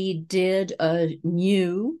 And we did a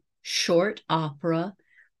new short opera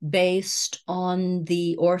based on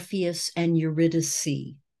the Orpheus and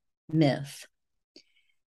Eurydice myth.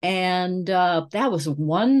 And that was a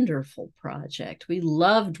wonderful project. We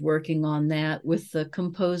loved working on that with the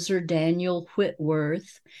composer Daniel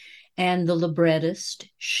Whitworth and the librettist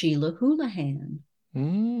Sheila Houlihan.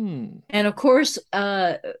 Hmm. And of course,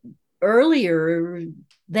 earlier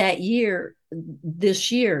that year,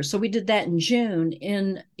 this year, so we did that in June.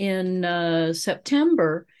 In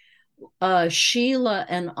September, Sheila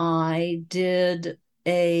and I did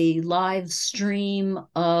a live stream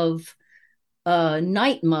of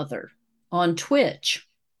Night Mother on Twitch.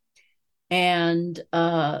 And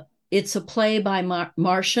it's a play by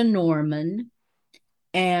Marcia Norman.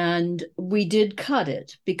 And we did cut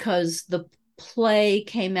it because the play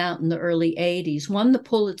came out in the early 80s, won the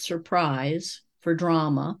Pulitzer Prize for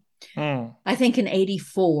drama, Hmm. I think in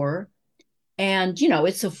 84. And,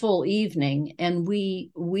 it's a full evening. And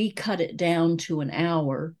we cut it down to an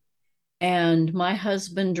hour. And my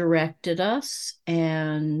husband directed us,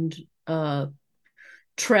 and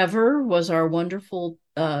Trevor was our wonderful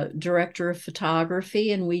director of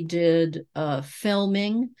photography, and we did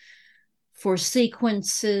filming for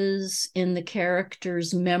sequences in the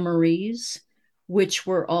characters' memories, which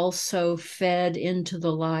were also fed into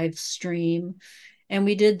the live stream. And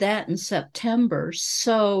we did that in September.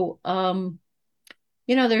 So,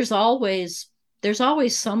 there's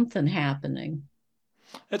always something happening.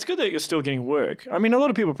 It's good that you're still getting work. I mean, a lot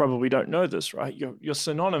of people probably don't know this, right? You're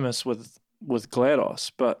synonymous with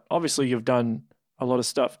GLaDOS, but obviously you've done a lot of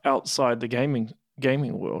stuff outside the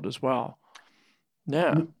gaming world as well.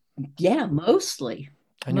 Yeah, Yeah, mostly.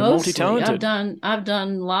 and you're Mostly. I've multi-talented.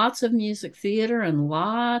 done lots of music theater and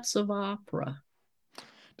lots of opera.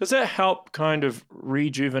 Does that help kind of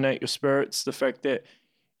rejuvenate your spirits? The fact that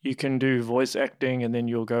you can do voice acting and then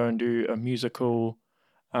you'll go and do a musical,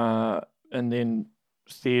 and then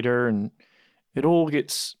theater, and it all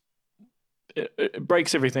gets it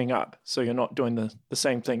breaks everything up. So you're not doing the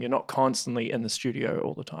same thing. You're not constantly in the studio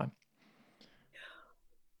all the time.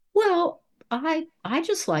 Well, I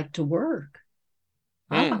just like to work.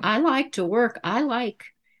 Mm. I like to work. I like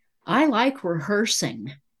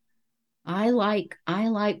rehearsing. I like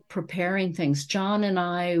preparing things. John and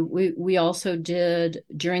I we also did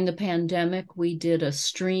during the pandemic, we did a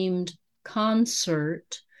streamed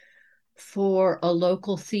concert for a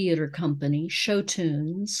local theater company, Show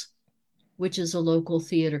Tunes, which is a local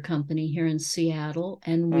theater company here in Seattle,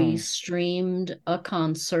 and we Mm. streamed a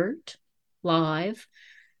concert live,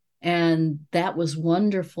 and that was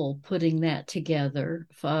wonderful putting that together.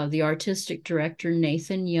 The artistic director,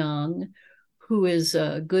 Nathan Young, who is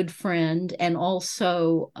a good friend, and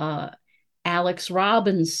also Alex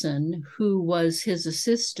Robinson, who was his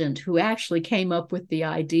assistant, who actually came up with the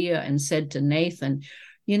idea and said to Nathan,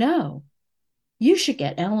 you know, you should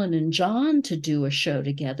get Ellen and John to do a show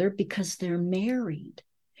together because they're married.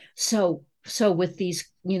 So with these,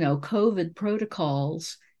 COVID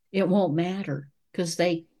protocols, it won't matter because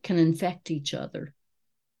they can infect each other.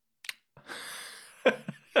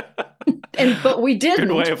 But we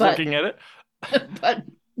Good way didn't, of looking at it. but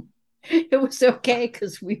it was okay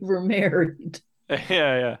because we were married.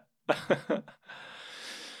 Yeah, yeah.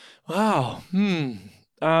 Wow. Hmm.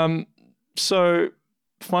 Um, so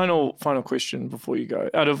final question before you go.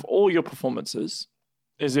 Out of all your performances,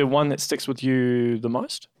 is there one that sticks with you the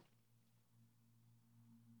most?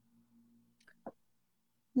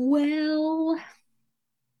 Well,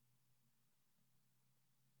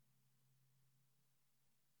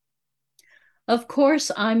 of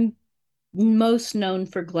course, I'm most known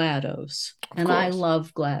for GLaDOS, Of and I course.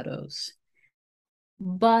 love GLaDOS.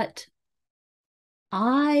 But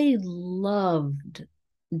I loved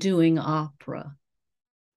doing opera.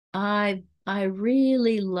 I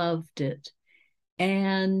really loved it.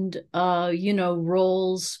 And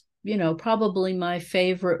roles, probably my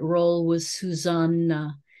favorite role was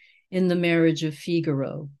Susanna in The Marriage of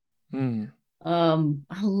Figaro. Hmm.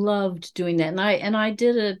 I loved doing that. And I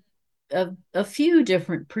did a few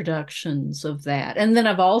different productions of that. And then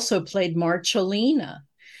I've also played Marcellina,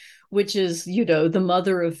 which is, the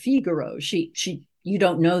mother of Figaro. She you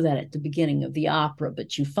don't know that at the beginning of the opera,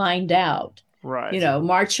 but you find out. Right.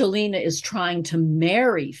 Marcellina is trying to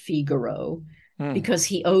marry Figaro Hmm. because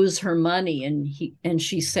he owes her money, and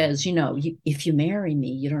she says, if you marry me,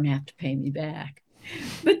 you don't have to pay me back.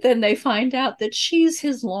 But then they find out that she's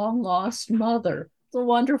his long lost mother. It's a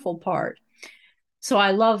wonderful part. So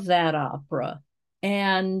I love that opera.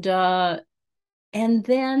 And then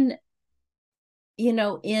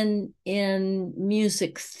in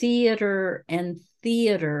music theater,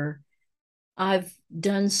 I've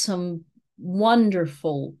done some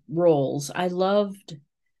wonderful roles. I loved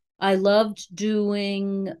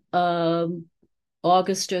doing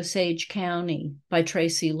August Osage County by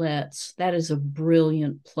Tracy Letts. That is a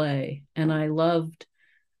brilliant play, and I loved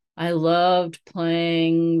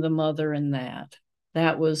playing the mother in that.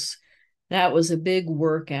 That was that was a big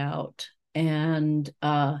workout, and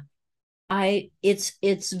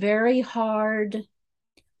it's very hard.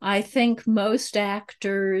 I think most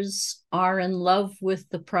actors are in love with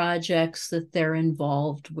the projects that they're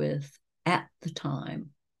involved with at the time.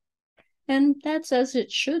 And that's as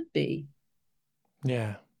it should be,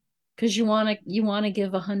 Yeah. because you want to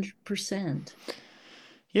give 100%.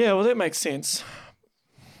 Yeah. Well, that makes sense.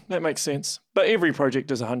 That makes sense. But every project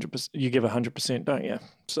is 100%. You give 100%, don't you?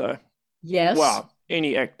 So, Yes, wow.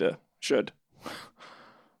 Any actor should.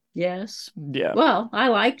 yes. Yeah. Well, I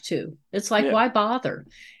like to. It's like, Yeah. why bother?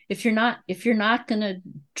 If you're not going to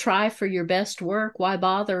try for your best work, why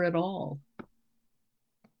bother at all?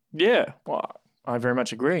 Yeah. Well, I very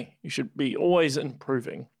much agree. You should be always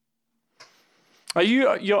improving. Are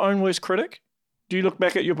you your own worst critic? Do you look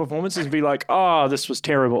back at your performances and be like, "Oh, this was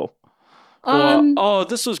terrible," or Um, "Oh,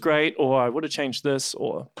 this was great," or "I would have changed this,"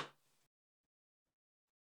 or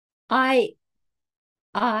I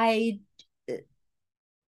I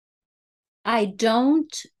I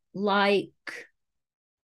don't like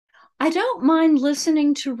I don't mind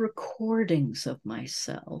listening to recordings of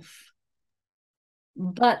myself,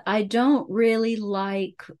 but I don't really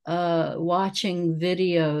like watching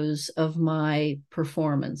videos of my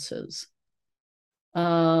performances.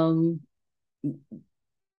 Um,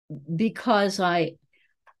 because I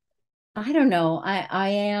don't know, I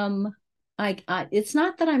am it's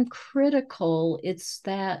not that I'm critical, it's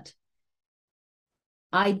that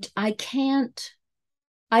I can't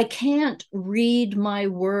read my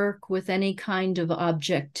work with any kind of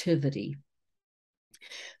objectivity.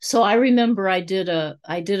 So I remember I did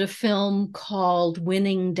a film called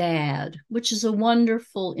Winning Dad, which is a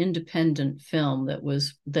wonderful independent film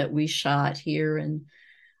that we shot here in,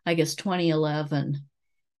 I guess, 2011.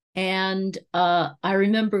 And I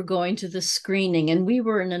remember going to the screening, and we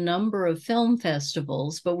were in a number of film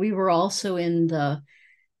festivals, but we were also in the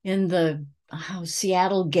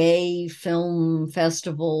Seattle Gay Film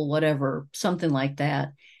Festival, whatever, something like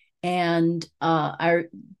that. And I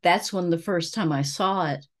that's when the first time I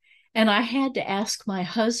saw it. And I had to ask my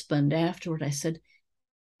husband afterward. I said,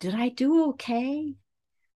 "Did I do okay?"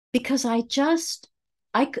 Because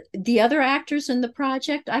the other actors in the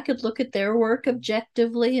project, I could look at their work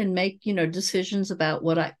objectively and make, decisions about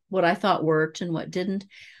what I thought worked and what didn't.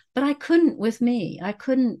 But I couldn't with me. I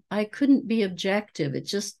couldn't be objective. It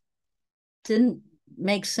just didn't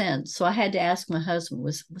make sense. So I had to ask my husband,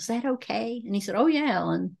 was that okay? And he said, "Oh yeah,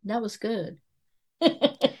 Ellen, that was good."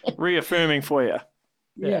 Reaffirming for you.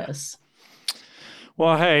 Yeah. Yes.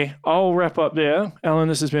 Well, hey, I'll wrap up there. Ellen,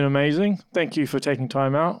 this has been amazing. Thank you for taking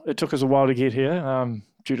time out. It took us a while to get here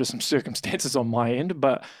due to some circumstances on my end,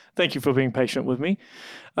 but thank you for being patient with me.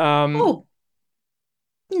 Oh,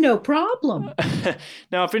 no problem.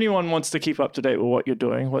 Now, if anyone wants to keep up to date with what you're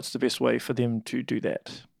doing, what's the best way for them to do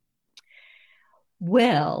that?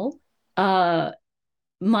 Well,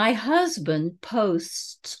 my husband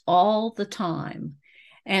posts all the time.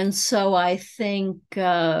 And so I think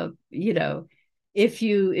if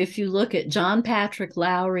you look at John Patrick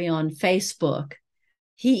Lowry on Facebook,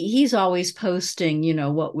 he's always posting,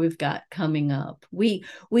 what we've got coming up. We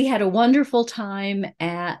had a wonderful time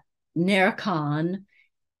at NERCON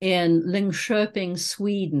in Linköping,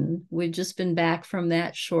 Sweden. We've just been back from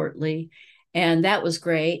that shortly, and that was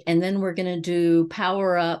great. And then we're going to do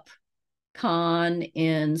Power Up Con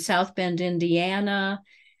in South Bend, Indiana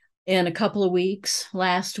in a couple of weeks,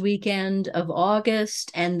 last weekend of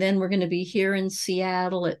August. And then we're going to be here in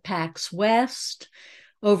Seattle at PAX West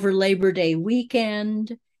over Labor Day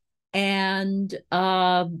weekend. And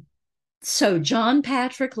so John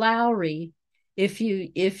Patrick Lowry,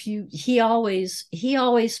 he always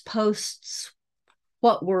posts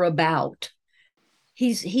what we're about.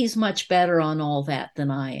 He's much better on all that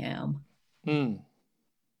than I am.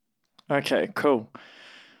 Okay, cool.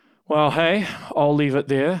 Well, hey, I'll leave it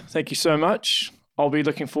there. Thank you so much. I'll be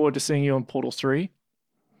looking forward to seeing you on Portal 3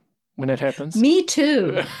 when it happens. Me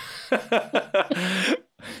too. All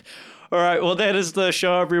right, well, that is the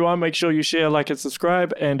show, everyone. Make sure you share, like, and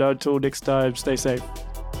subscribe. And until next time, stay safe.